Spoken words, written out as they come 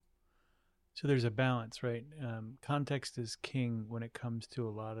So there's a balance, right? Context is king when it comes to a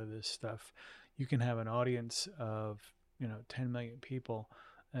lot of this stuff. You can have an audience of, 10 million people.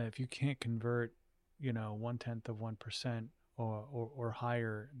 If you can't convert, 0.1% or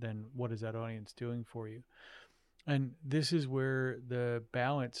higher, then what is that audience doing for you? And this is where the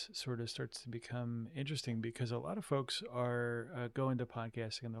balance sort of starts to become interesting, because a lot of folks are going to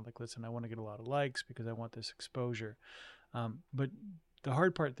podcasting and they're like, listen, I want to get a lot of likes because I want this exposure. But the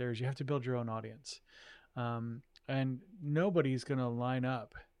hard part there is you have to build your own audience. And nobody's going to line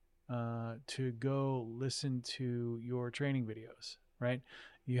up to go listen to your training videos, right?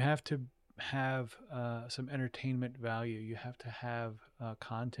 You have to have some entertainment value. You have to have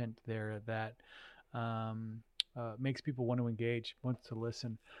content there that makes people want to engage, wants to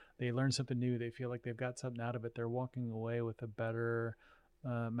listen. They learn something new. They feel like they've got something out of it. They're walking away with a better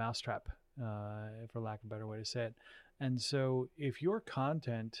mousetrap, for lack of a better way to say it. And so if your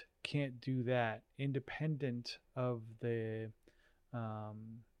content can't do that, independent of the,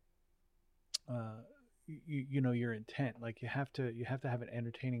 your intent, like you have to have an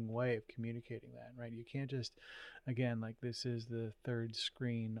entertaining way of communicating that, right? You can't just, again, like this is the third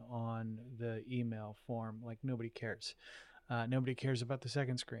screen on the email form, like nobody cares. Nobody cares about the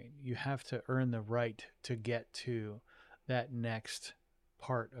second screen. You have to earn the right to get to that next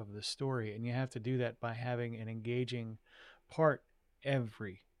part of the story, and you have to do that by having an engaging part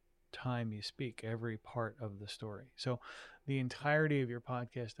every time you speak, every part of the story. So the entirety of your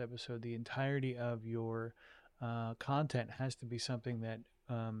podcast episode, the entirety of your content has to be something that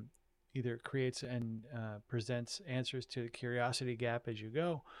either creates and presents answers to the curiosity gap as you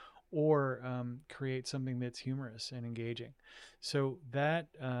go, or create something that's humorous and engaging. So that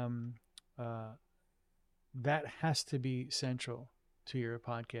that has to be central to your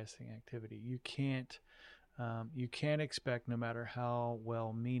podcasting activity. You can't expect, no matter how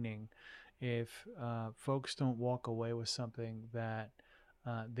well-meaning, if folks don't walk away with something that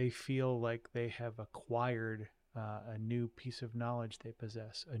they feel like they have acquired a new piece of knowledge they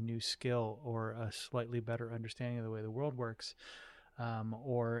possess, a new skill, or a slightly better understanding of the way the world works,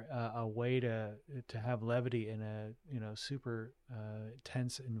 or a way to have levity in a super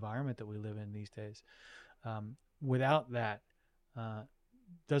tense environment that we live in these days. Without that,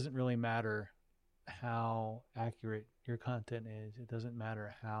 doesn't really matter how accurate your content is. It doesn't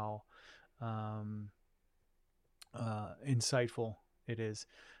matter how insightful it is.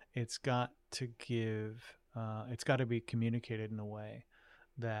 It's got to be communicated in a way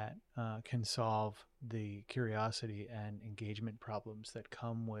that can solve the curiosity and engagement problems that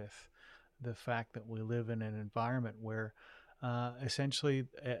come with the fact that we live in an environment where essentially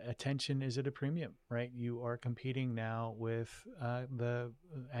attention is at a premium, right? You are competing now with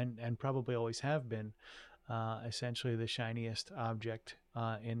and probably always have been, essentially the shiniest object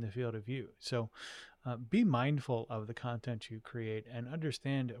in the field of view. So be mindful of the content you create, and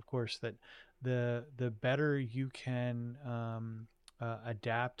understand, of course, that the better you can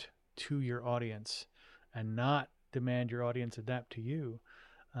adapt to your audience and not demand your audience adapt to you,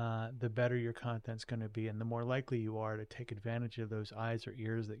 the better your content's going to be, and the more likely you are to take advantage of those eyes or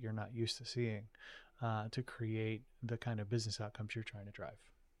ears that you're not used to seeing, to create the kind of business outcomes you're trying to drive.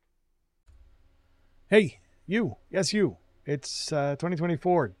 Hey, you. Yes, you. It's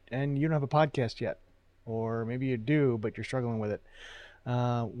 2024 and you don't have a podcast yet, or maybe you do, but you're struggling with it.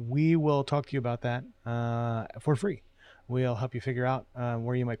 We will talk to you about that for free. We'll help you figure out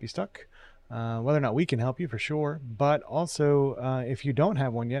where you might be stuck, whether or not we can help you, for sure. But also, if you don't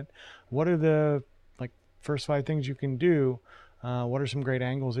have one yet, what are the first 5 things you can do? What are some great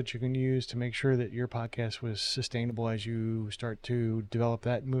angles that you can use to make sure that your podcast was sustainable as you start to develop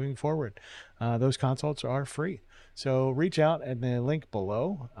that moving forward? Those consults are free. So reach out at the link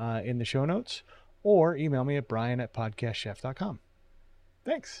below in the show notes, or email me at brian@podcastchef.com.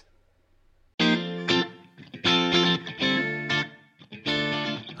 Thanks.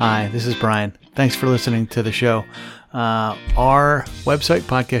 Hi, this is Brian. Thanks for listening to the show. Our website,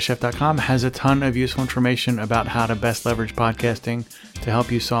 podcastchef.com, has a ton of useful information about how to best leverage podcasting to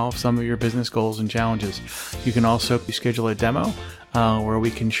help you solve some of your business goals and challenges. You can also schedule a demo where we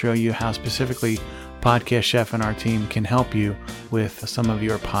can show you how specifically Podcast Chef and our team can help you with some of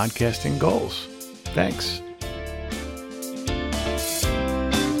your podcasting goals. Thanks.